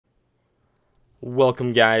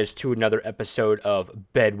Welcome, guys, to another episode of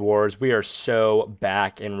Bedwars. We are so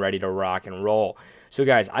back and ready to rock and roll. So,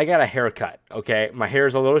 guys, I got a haircut, okay? My hair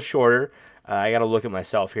is a little shorter. I got to look at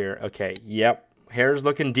myself here. Okay, yep, hair's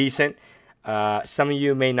looking decent. Some of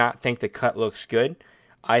you may not think the cut looks good.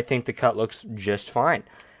 I think the cut looks just fine.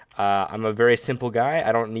 I'm a very simple guy.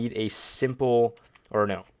 I don't need a simple, or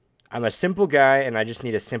no. I'm a simple guy, and I just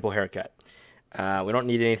need a simple haircut. We don't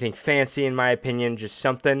need anything fancy, in my opinion, just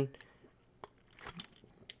something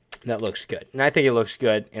that looks good. And I think it looks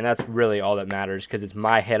good, and that's really all that matters because it's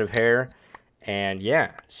my head of hair. And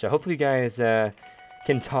yeah, so hopefully you guys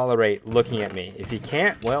can tolerate looking at me. If you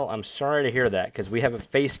can't, well, I'm sorry to hear that because we have a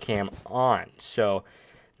face cam on. So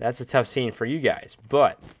that's a tough scene for you guys.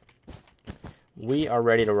 But we are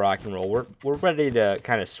ready to rock and roll. We're ready to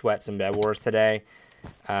kind of sweat some Bed Wars today.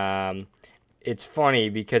 It's funny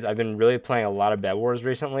because I've been really playing a lot of Bed Wars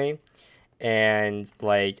recently. And,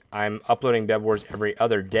 like, I'm uploading Bed Wars every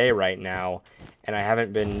other day right now, and I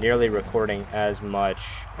haven't been nearly recording as much.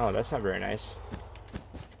 Oh, that's not very nice.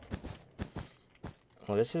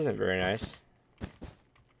 Well, this isn't very nice.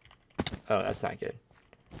 Oh, that's not good.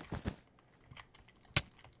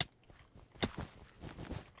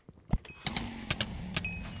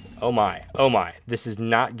 Oh my, this is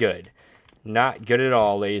not good. Not good at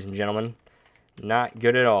all, ladies and gentlemen. Not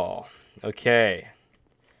good at all. Okay.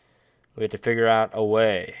 We have to figure out a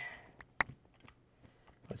way.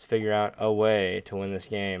 Let's figure out a way to win this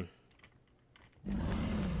game.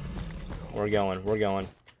 We're going. We're going.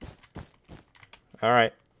 All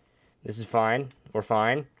right. This is fine. We're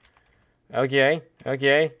fine. Okay.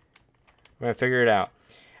 Okay. We're going to figure it out.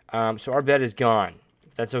 So our bed is gone.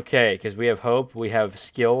 That's okay, because we have hope. We have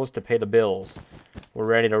skills to pay the bills. We're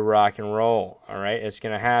ready to rock and roll. All right. It's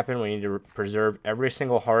going to happen. We need to preserve every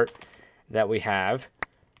single heart that we have.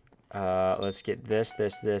 Let's get this.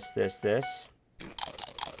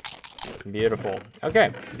 Beautiful.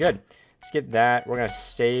 Okay, good. Let's get that. We're going to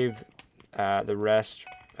save the rest.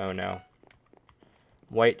 Oh, no.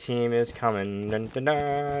 White team is coming. Dun, dun,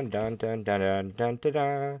 dun, dun, dun, dun, dun, dun,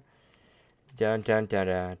 dun. Dun, dun, dun,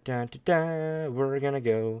 dun, dun, dun, dun. We're going to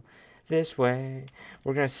go this way.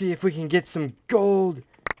 We're going to see if we can get some gold.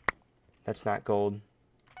 That's not gold.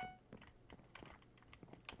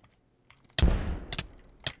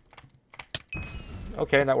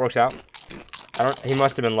 Okay, that works out. He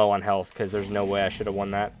must have been low on health because there's no way I should have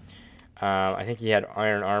won that. I think he had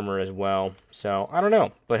iron armor as well. So, I don't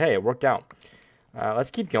know. But hey, it worked out. Let's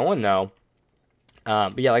keep going, though.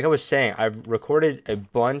 But yeah, like I was saying, I've recorded a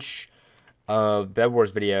bunch of Bed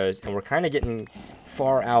Wars videos, and we're kind of getting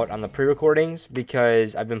far out on the pre-recordings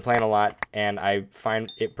because I've been playing a lot, and I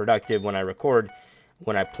find it productive when I record.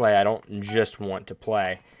 When I play, I don't just want to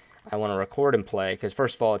play. I want to record and play because,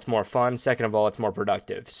 first of all, it's more fun. Second of all, it's more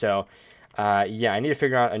productive. So, yeah, I need to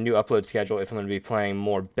figure out a new upload schedule if I'm going to be playing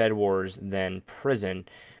more Bed Wars than Prison.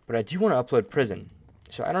 But I do want to upload Prison.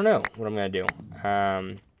 So, I don't know what I'm going to do.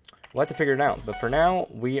 We'll have to figure it out. But for now,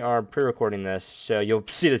 we are pre-recording this. So, you'll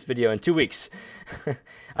see this video in 2 weeks.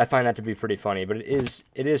 I find that to be pretty funny. But it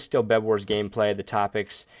is still Bed Wars gameplay. The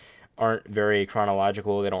topics aren't very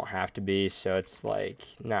chronological. They don't have to be. So, it's, like,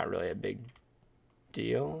 not really a big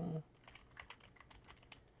deal.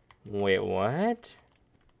 Wait, what?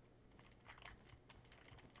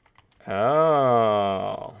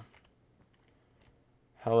 Oh.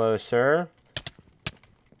 Hello, sir.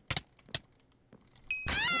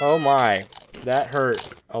 Oh my, that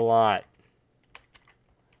hurt a lot.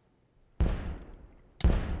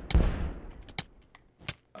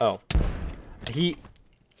 Oh.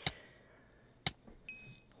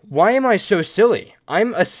 Why am I so silly?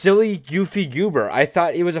 I'm a silly, goofy goober. I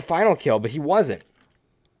thought it was a final kill, but he wasn't.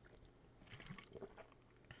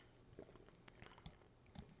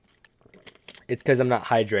 It's because I'm not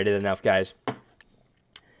hydrated enough, guys.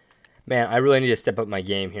 Man, I really need to step up my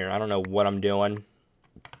game here. I don't know what I'm doing.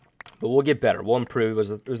 But we'll get better. We'll improve.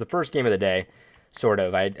 It was the first game of the day, sort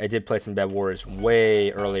of. I did play some Bed Wars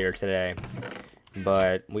way earlier today.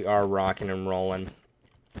 But we are rocking and rolling.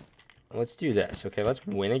 Let's do this. Okay, let's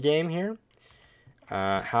win a game here.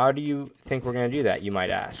 How do you think we're going to do that, you might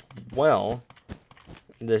ask? Well,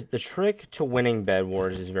 the trick to winning Bed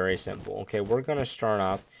Wars is very simple. Okay, we're going to start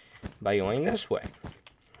off by going this way.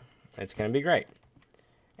 It's going to be great.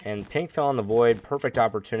 And pink fell in the void. Perfect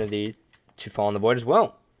opportunity to fall in the void as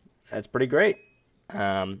well. That's pretty great.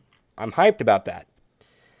 I'm hyped about that.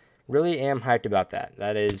 Really am hyped about that.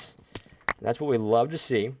 That's what we love to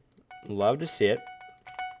see. Love to see it.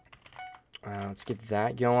 Let's get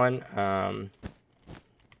that going.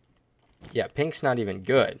 Yeah, pink's not even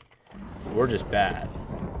good. We're just bad.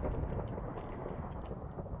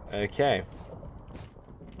 Okay.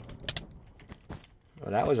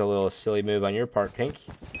 Well, that was a little silly move on your part, Pink.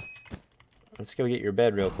 Let's go get your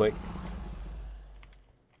bed real quick.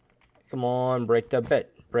 Come on, break the bed.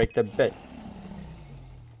 Break the bed.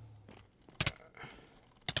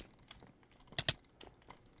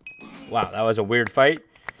 Wow, that was a weird fight.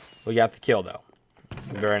 We got the kill, though.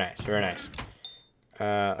 Very nice, very nice.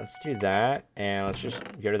 Let's do that, and let's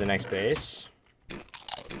just go to the next base.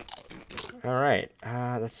 Alright,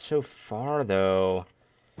 that's so far, though.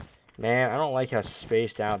 Man, I don't like how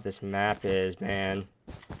spaced out this map is, man.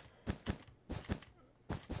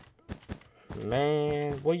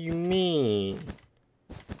 Man, what do you mean?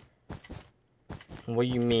 What do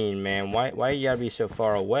you mean, man? Why you gotta be so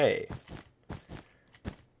far away?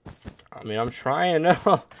 I mean, I'm trying.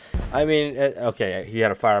 No, I mean, okay, he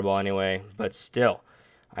had a fireball anyway, but still.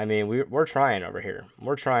 I mean, we're trying over here.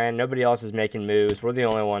 We're trying. Nobody else is making moves. We're the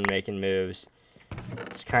only one making moves.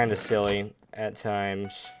 It's kind of silly at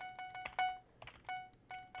times.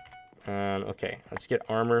 Okay, let's get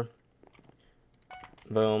armor.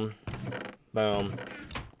 Boom. Boom.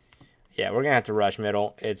 Yeah, we're gonna have to rush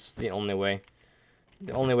middle. It's the only way.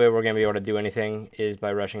 The only way we're gonna be able to do anything is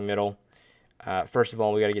by rushing middle. First of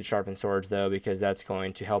all, we gotta get sharpened swords, though, because that's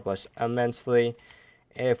going to help us immensely.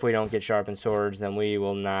 If we don't get sharpened swords, then we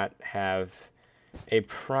will not have a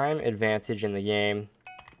prime advantage in the game.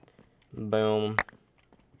 Boom.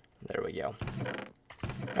 There we go.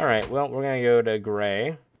 Alright, well, we're going to go to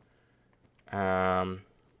gray.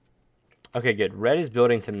 Okay, good. Red is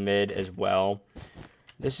building to mid as well.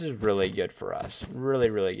 This is really good for us. Really,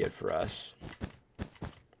 really good for us.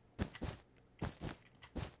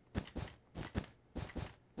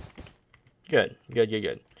 Good. Good, good,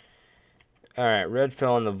 good. Alright, red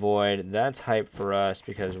fell in the void. That's hype for us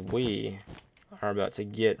because we are about to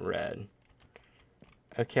get red.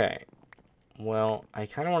 Okay. Well, I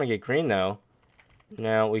kind of want to get green, though.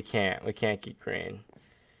 No, we can't. We can't get green.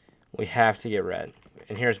 We have to get red.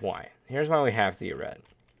 And here's why. Here's why we have to get red.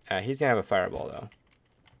 He's going to have a fireball,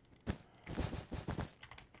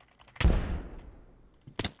 though.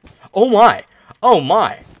 Oh, my. Oh,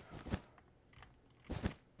 my.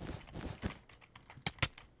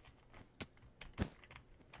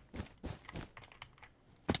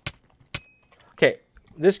 Okay,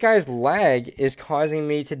 this guy's lag is causing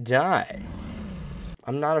me to die.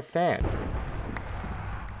 I'm not a fan.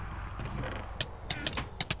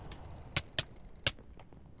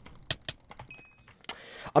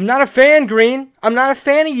 I'm not a fan, Green. I'm not a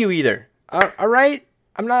fan of you either. Alright?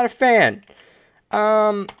 I'm not a fan.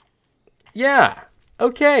 Yeah.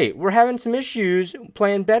 Okay, we're having some issues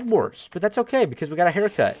playing Bedwars, but that's okay because we got a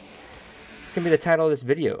haircut. It's going to be the title of this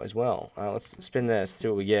video as well. Let's spin this, see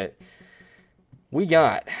what we get. We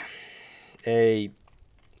got a...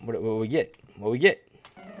 What we get? What we get?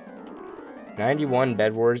 91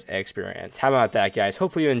 Bedwars experience. How about that, guys?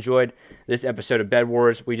 Hopefully you enjoyed this episode of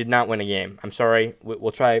Bedwars. We did not win a game. I'm sorry.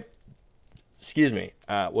 We'll try... Excuse me.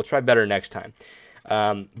 We'll try better next time.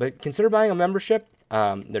 But consider buying a membership.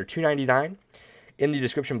 They're $2.99 in the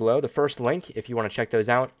description below. The first link if you want to check those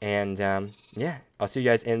out. And, yeah, I'll see you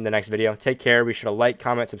guys in the next video. Take care. Be sure to like,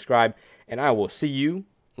 comment, subscribe, and I will see you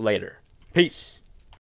later. Peace.